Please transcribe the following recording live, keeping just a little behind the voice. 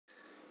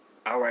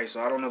Alright,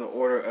 so I don't know the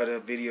order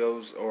of the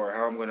videos or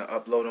how I'm going to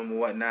upload them or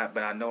whatnot,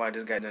 but I know I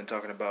just got done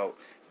talking about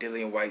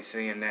Dillian Whyte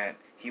saying that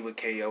he would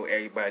KO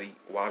everybody.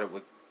 Water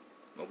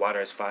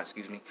is fought,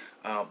 excuse me.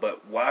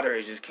 But Water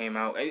has just came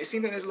out. It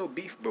seems like there's a little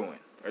beef brewing.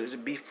 Or there's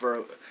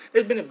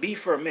been a beef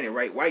for a minute,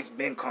 right? Whyte's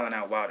been calling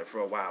out Water for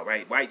a while,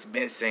 right? Whyte's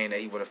been saying that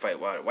he want to fight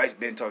Water. Whyte's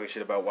been talking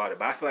shit about Water.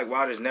 But I feel like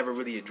Water's never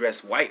really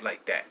addressed Whyte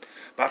like that.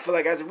 But I feel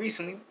like as of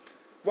recently,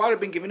 Wilder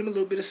been giving him a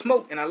little bit of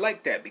smoke, and I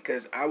like that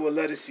because I would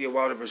love to see a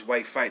Wilder versus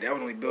Whyte fight. That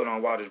would only build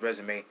on Wilder's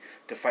resume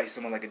to fight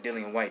someone like a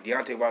Dillian Whyte.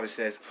 Deontay Wilder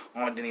says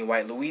on Dillian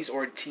Whyte, Luis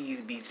Ortiz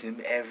beats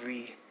him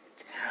every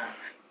time.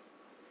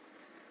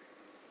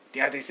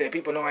 Deontay said,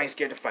 people know I ain't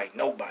scared to fight.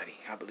 Nobody.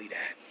 I believe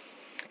that.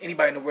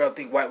 Anybody in the world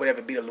think Whyte would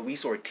ever beat a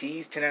Luis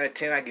Ortiz? 10 out of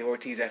 10, I give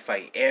Ortiz that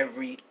fight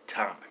every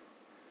time.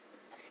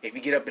 If you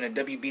get up in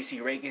the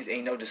WBC rankings,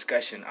 ain't no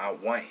discussion. I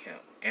want him,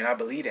 and I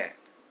believe that.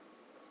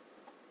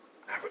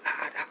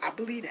 I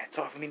believe that. It's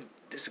hard for me to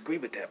disagree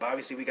with that. But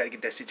obviously, we got to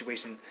get that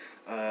situation,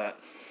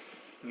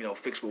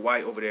 fixed with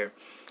Whyte over there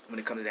when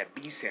it comes to that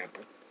B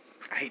sample.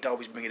 I hate to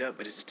always bring it up,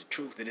 but it's just the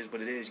truth. It is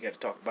what it is. You got to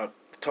talk about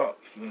the talk.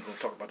 If you ain't going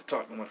to talk about the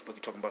talk, then what the fuck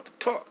you talking about the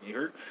talk? You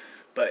heard?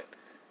 But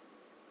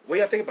what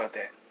y'all think about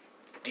that?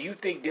 Do you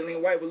think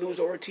Dillian Whyte will lose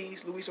to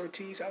Ortiz? Luis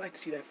Ortiz? I'd like to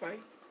see that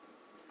fight.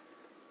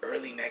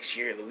 Early next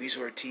year, Luis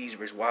Ortiz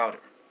versus Wilder.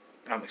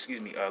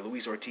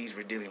 Luis Ortiz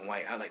versus Dillian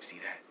Whyte. I'd like to see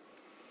that.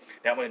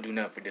 That wouldn't do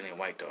nothing for Dillian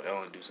Whyte, though. That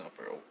wouldn't do something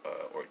for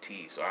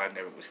Ortiz. So I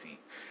never would see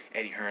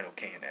Eddie Hearn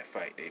okay in that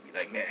fight. They'd be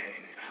like, man,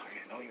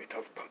 don't even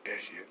talk about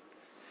that shit.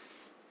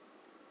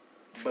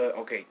 But,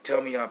 okay,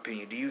 tell me your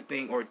opinion. Do you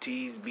think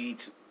Ortiz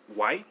beats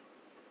Whyte?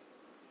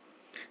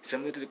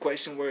 Similar to the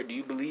question where, do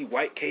you believe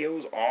Whyte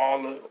KOs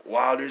all of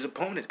Wilder's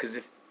opponents? Because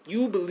if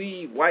you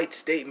believe Whyte's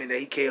statement that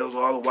he KOs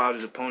all of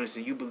Wilder's opponents,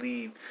 and you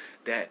believe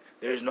that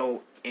there's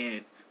no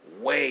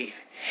way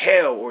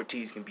hell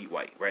Ortiz can beat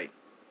Whyte, right?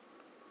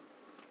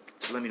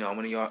 So let me know. I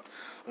want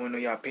to know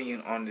your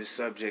opinion on this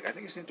subject. I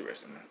think it's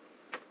interesting, man.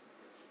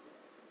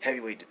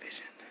 Heavyweight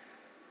division.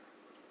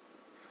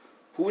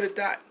 Who would have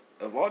thought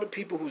of all the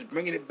people who's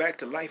bringing it back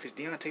to life is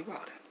Deontay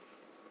Wilder?